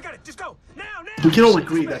behind us! Forget it, just go! Now! We can all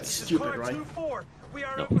agree that's stupid, right?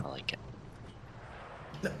 No, I like it.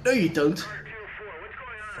 No, you don't.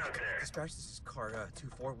 Dispatch, this is car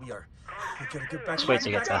 2-4. We gotta get back. Just wait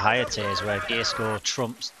till you get to the higher tiers where gear score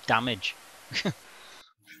trumps damage.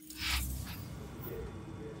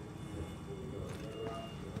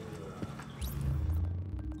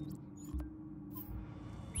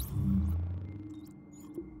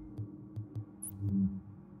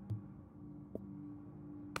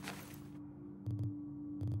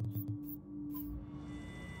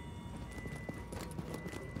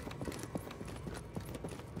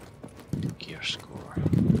 Gear score.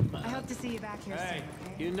 I hope to see you back here Hey,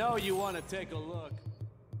 soon, okay? you know you want to take a look.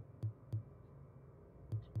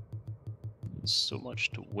 So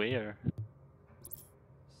much to wear.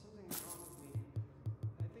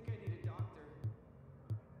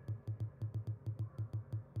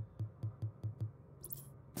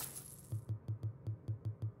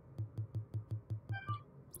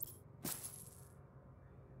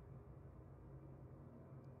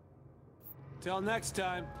 Till next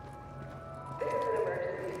time. This is an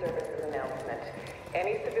emergency services announcement.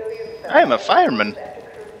 Any civilians... I am a fireman.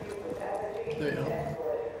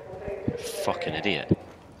 Fucking idiot.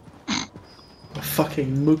 A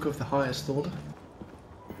fucking mook of the highest order.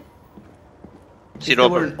 See, If there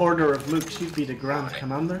were Robert, an order of mooks, you'd be the Grand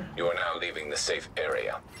Commander. You are now leaving the safe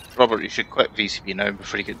area. Robert, you should quit VCB now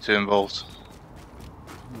before you get too involved.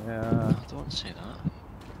 Yeah. Don't say that.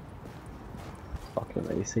 Fucking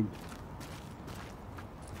lazy.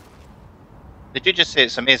 Did you just say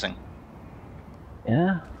it's amazing?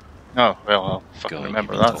 Yeah. Oh, well, I'll fucking God,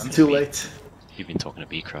 remember you've been that. talking Too to late. You've been talking to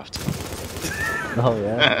Beecraft. Oh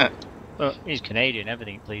yeah. Well, he's Canadian,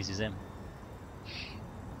 everything pleases him.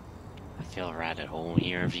 I feel right at home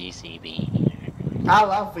here, VCB. I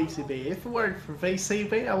love VCB. If it weren't for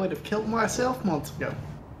VCB, I would have killed myself months ago.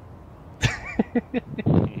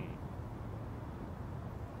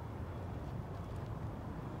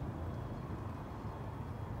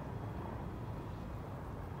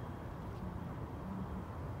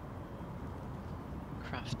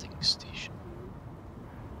 Crafting station.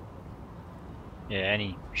 Yeah,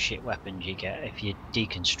 any shit weapons you get, if you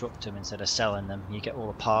deconstruct them instead of selling them, you get all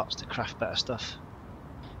the parts to craft better stuff.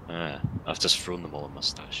 I've just thrown them all in my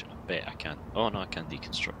stash. I bet I can. Oh no, I can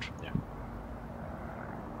deconstruct from there.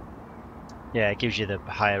 Yeah, it gives you the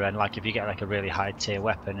higher end, like if you get like a really high tier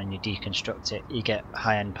weapon and you deconstruct it, you get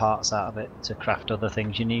high end parts out of it to craft other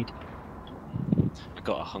things you need. I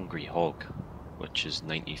got a Hungry Hog, which is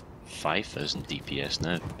 95,000 DPS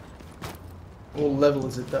now. What level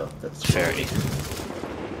is it though? That's 30.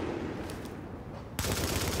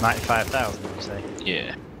 95,000, you say?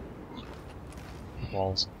 Yeah.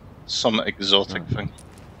 Walls. Some exotic thing.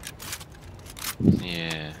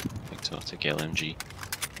 Yeah. Exotic LMG.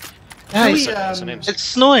 Guys, it's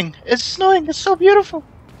snowing! It's snowing! It's so beautiful!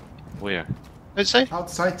 Where? Outside?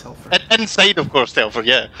 Outside Telford. Inside, of course, Telford,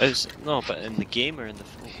 yeah. No, but in the game or in the...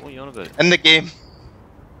 What are you on about? In the game.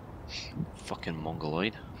 Fucking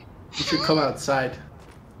mongoloid. You should come outside.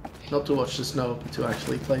 Not to watch the snow, but to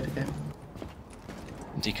actually play the game.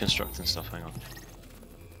 Deconstructing stuff, hang on.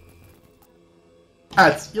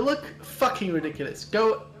 Ads, you look fucking ridiculous.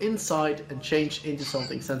 Go inside and change into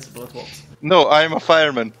something sensible at once. No, I'm a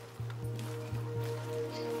fireman.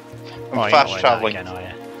 I'm fast travelling. Again, are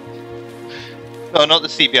you? No, not the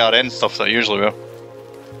CBRN stuff that I usually wear.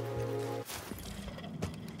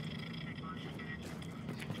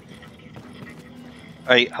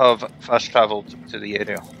 I have fast travelled to the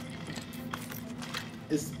area.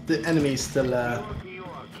 Is the enemy still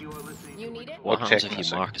What happens checking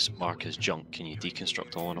if you a mark as junk? Can you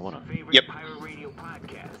deconstruct all in one? Yep.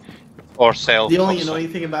 Or sell. The only obviously.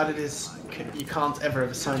 annoying thing about it is you can't ever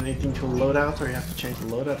assign anything to a loadout, or you have to change the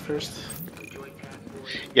loadout first.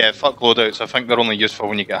 Yeah, fuck loadouts. I think they're only useful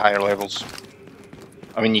when you get higher levels.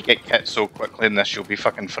 I mean, you get kits so quickly in this, you'll be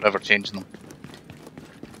fucking forever changing them.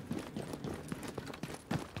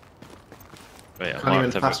 Right, Can't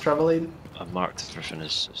even fast travel in. I've marked everything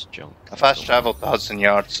as junk. I fast travelled to Hudson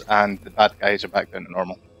Yards, and the bad guys are back down to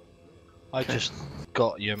normal. I just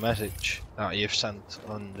got your message that you've sent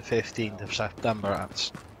on the 15th of September.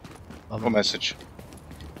 That's What message?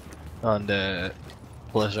 on the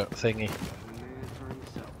Blizzard thingy.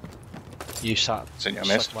 You sat Sent you a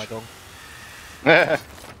suck message. my dong.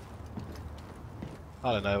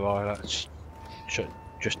 I don't know why that's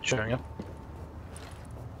just showing up.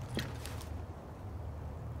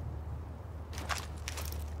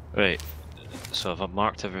 Right, so if I've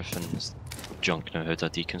marked everything as junk now, how do I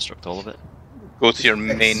deconstruct all of it? Go to your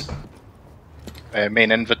main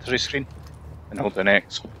inventory screen and hold down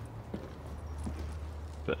X.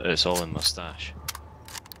 But it's all in my stash.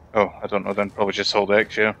 Oh, I don't know then. Probably just hold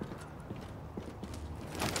X, yeah.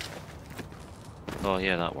 Oh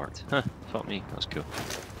yeah, that worked. Huh, fuck me, that's cool.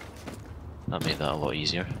 That made that a lot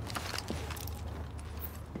easier.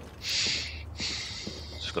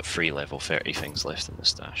 Just got 3 level 30 things left in the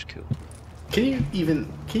stash, cool. Can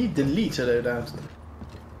you delete a loadout?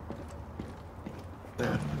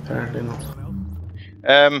 No, apparently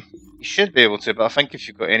not. You should be able to, but I think if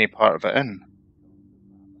you've got any part of it in.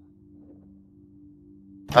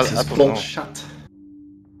 I This is don't know. bullshit.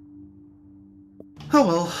 Oh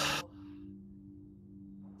well.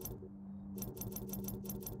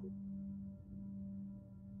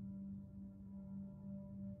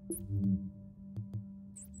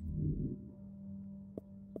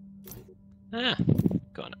 Ah,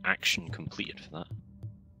 got an action completed for that.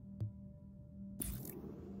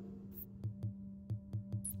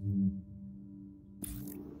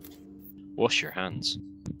 Wash your hands.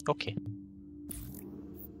 Okay.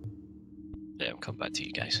 Yeah, I'll come back to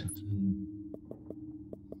you guys.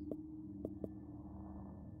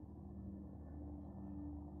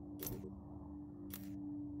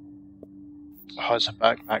 Oh, it's a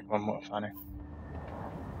backpack one, what funny.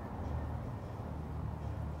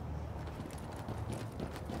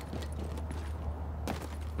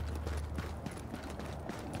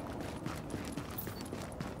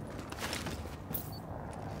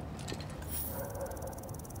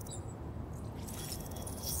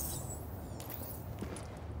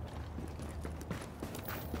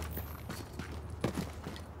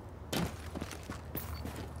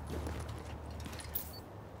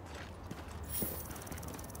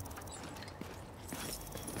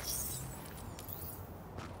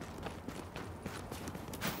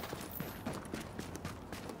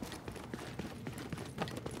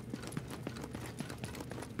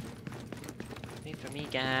 Wait for me,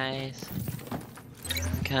 guys.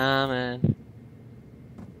 I'm coming.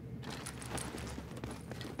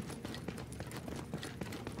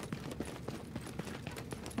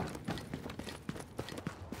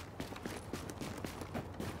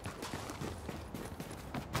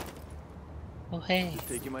 Oh hey.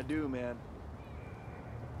 Taking my due, man.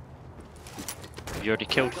 Have you already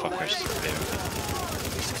killed fuckers?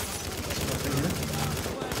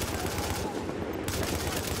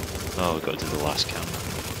 Oh, we've got to do the last camp.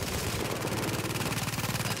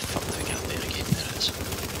 Fuck, do we get there again? There it is.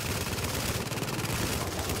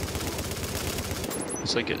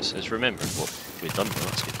 It's like it's remembered what we've done, though,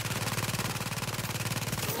 that's good.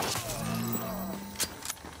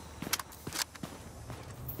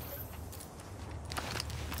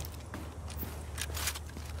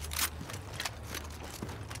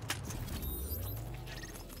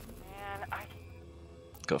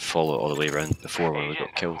 Got to follow it all the way around before when we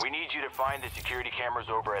got killed. We need you to find the security cameras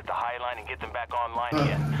over at the High Line and get them back online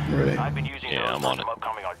again. Really? I've been using Yeah, those I'm for on some it.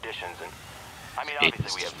 upcoming auditions, and I mean,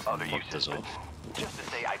 obviously we have other uses, but just to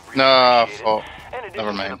say I really Nah, appreciate fuck. it. In addition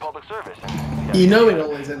Never to the mind. public service. You know it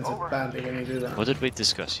always ends up badly when you do that. What did we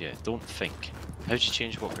discuss? Yeah, don't think. How'd you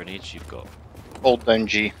change what grenades you've got? Hold down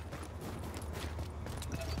G.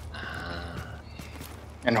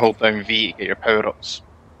 And hold down V to get your power-ups.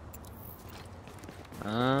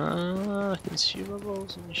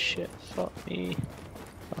 Consumables and shit. Fuck me.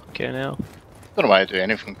 Okay, now. Don't know why I do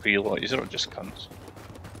anything for you lot, you're all just cunts.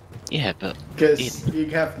 Yeah, but Because you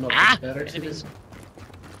have nothing better to do.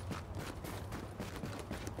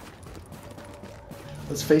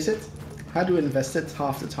 Let's face it, had you invested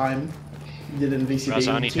half the time you did in VCB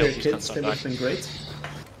Razani into your tells you kids, can't they would have start been great.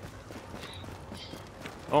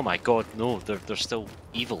 oh my god, no, they're still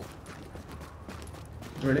evil.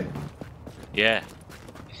 Really? Yeah.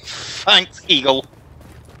 Thanks, Eagle.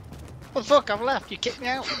 What the fuck, I've left, you kicked me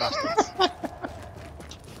out, you bastards.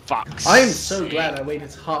 fuck's I am so sake. glad I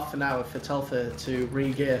waited half an hour for Telfa to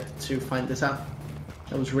re-gear to find this out.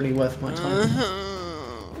 That was really worth my time.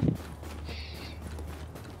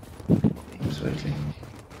 Absolutely.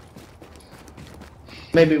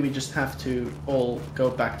 Maybe we just have to all go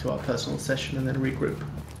back to our personal session and then regroup.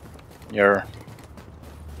 Yeah.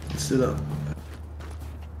 Let's do that.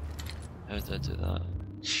 How did I do that?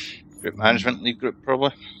 Group management, leave group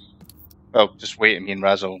probably. Well, just wait and me and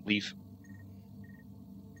Raz will leave.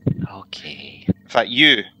 Okay. In fact,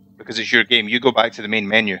 you, because it's your game, you go back to the main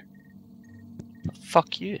menu.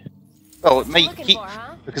 Fuck you. Well, it might keep,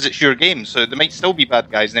 because it's your game, so there might still be bad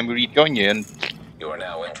guys, and then we rejoin you and... You are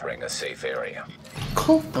now entering a safe area.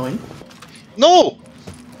 Cool, going. No!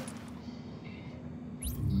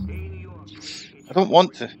 I don't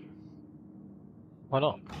want to. Why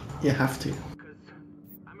not? You have to.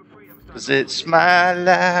 Because it's my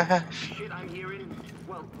life. Shit I'm hearing,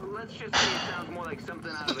 well, let's just say it sounds more like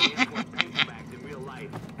something out of an airport paperback than real life.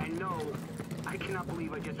 And no, I cannot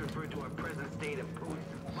believe I just referred to our present state of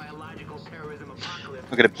post-biological terrorism apocalypse.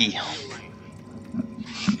 I'm gonna pee.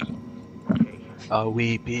 A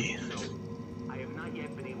wee bit. I have not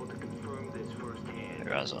yet been able to confirm this firsthand.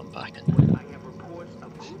 Raz, I'm back. I have reports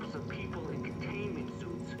of groups of people in containment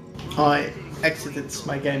suits. I exited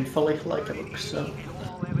my game fully like it looks, so...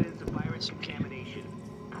 All evidence of virus contamination.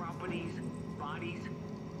 Properties, bodies,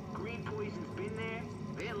 green poison's been there.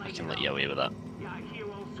 They're like I can let you away with that. Yeah, I hear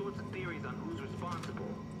all sorts of theories on who's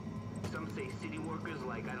responsible. Some say city workers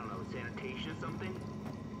like, I don't know, sanitation or something.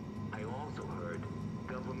 I also heard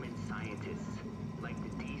government scientists like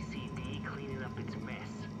the DCD cleaning up its mess.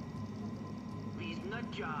 These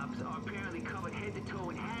nut jobs are apparently covered head to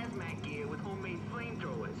toe in hazmat gear with homemade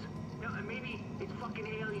flamethrowers. Now, maybe it's fucking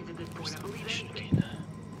aliens at this point. I believe anything.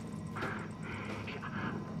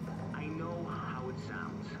 I know how it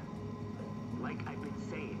sounds. Like I've been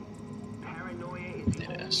saying, paranoia is the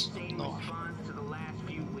only sane response to the last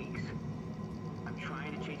few weeks. I'm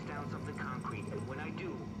trying to chase down something concrete, and when I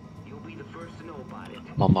do, you'll be the first to know about it.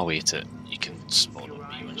 I'm on my way to it. You can spawn on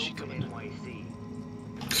me once you come in.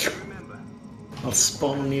 I'll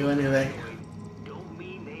spawn on you anyway.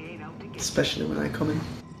 Especially when I come in.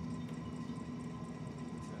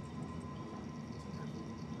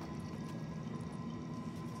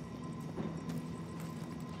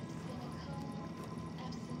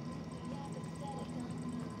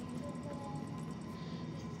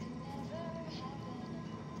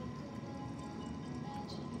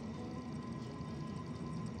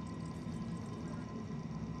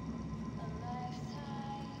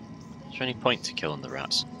 Is there any point to killing the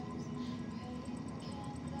rats?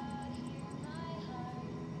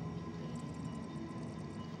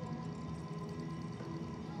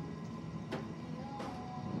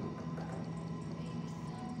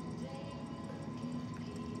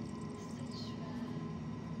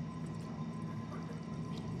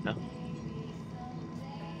 No?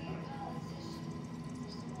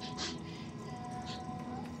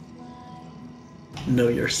 Know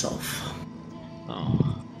yourself. Oh.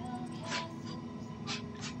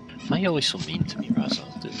 Why are you always so mean to me, Raza?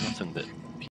 There's nothing that